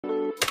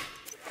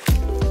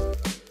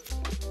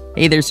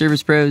Hey there,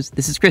 Service Pros.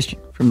 This is Christian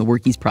from the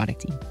Workiz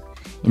product team.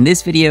 In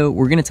this video,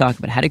 we're going to talk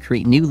about how to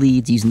create new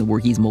leads using the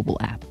Workiz mobile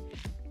app.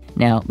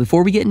 Now,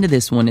 before we get into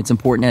this one, it's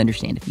important to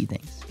understand a few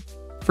things.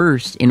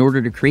 First, in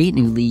order to create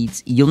new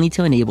leads, you'll need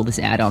to enable this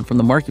add-on from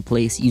the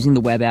marketplace using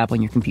the web app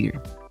on your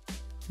computer.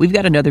 We've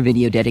got another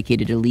video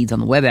dedicated to leads on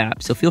the web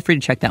app, so feel free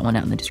to check that one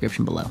out in the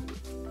description below.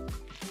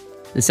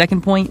 The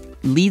second point,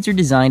 leads are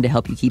designed to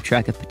help you keep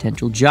track of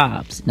potential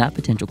jobs, not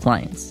potential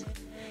clients.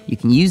 You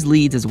can use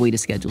leads as a way to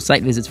schedule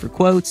site visits for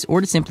quotes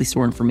or to simply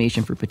store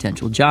information for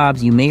potential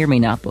jobs you may or may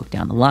not book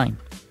down the line.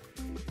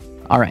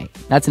 Alright,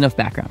 that's enough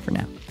background for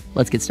now.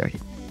 Let's get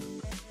started.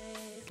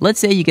 Let's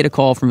say you get a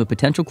call from a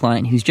potential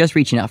client who's just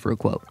reaching out for a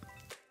quote.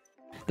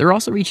 They're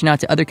also reaching out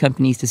to other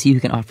companies to see who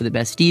can offer the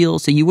best deal,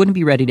 so you wouldn't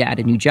be ready to add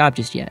a new job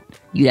just yet.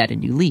 You'd add a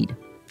new lead.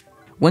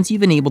 Once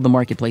you've enabled the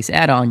Marketplace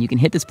add-on, you can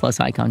hit this plus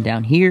icon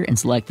down here and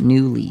select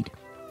New Lead.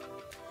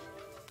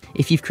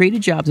 If you've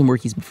created jobs in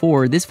Workiz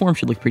before, this form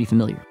should look pretty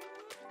familiar.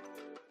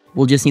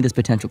 We'll just need this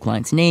potential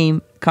client's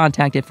name,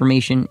 contact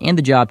information, and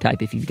the job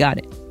type if you've got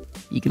it.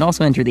 You can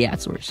also enter the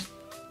ad source.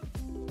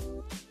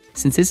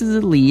 Since this is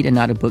a lead and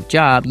not a booked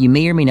job, you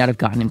may or may not have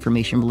gotten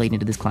information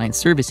related to this client's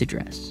service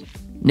address.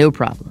 No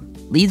problem.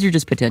 Leads are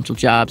just potential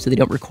jobs, so they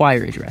don't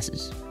require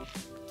addresses.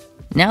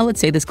 Now let's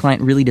say this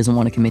client really doesn't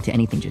want to commit to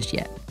anything just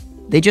yet.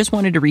 They just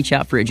wanted to reach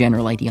out for a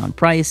general idea on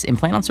price and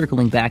plan on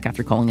circling back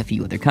after calling a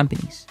few other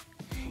companies.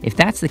 If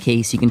that's the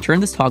case, you can turn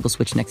this toggle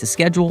switch next to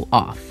Schedule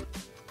off.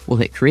 We'll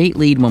hit Create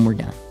Lead when we're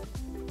done.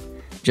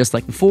 Just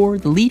like before,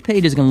 the lead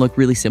page is going to look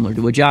really similar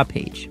to a job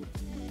page.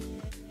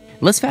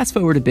 Let's fast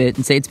forward a bit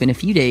and say it's been a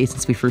few days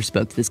since we first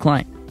spoke to this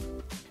client.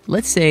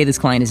 Let's say this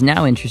client is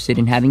now interested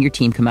in having your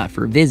team come out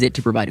for a visit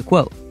to provide a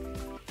quote.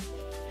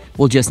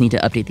 We'll just need to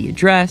update the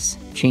address,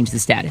 change the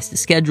status to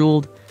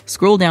scheduled,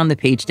 scroll down the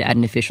page to add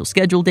an official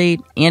schedule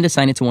date, and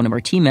assign it to one of our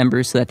team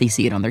members so that they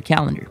see it on their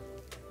calendar.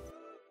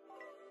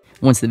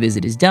 Once the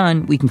visit is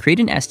done, we can create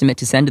an estimate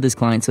to send to this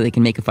client so they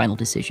can make a final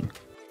decision.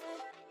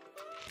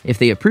 If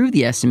they approve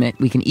the estimate,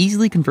 we can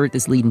easily convert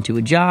this lead into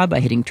a job by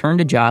hitting Turn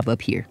to Job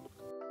up here.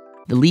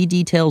 The lead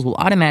details will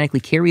automatically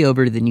carry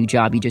over to the new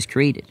job you just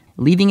created,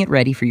 leaving it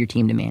ready for your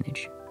team to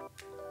manage.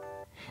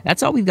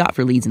 That's all we've got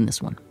for leads in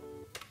this one.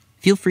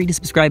 Feel free to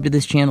subscribe to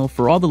this channel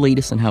for all the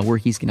latest on how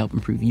Workiz can help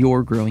improve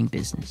your growing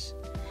business.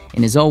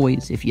 And as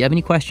always, if you have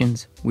any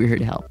questions, we're here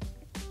to help.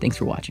 Thanks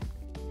for watching.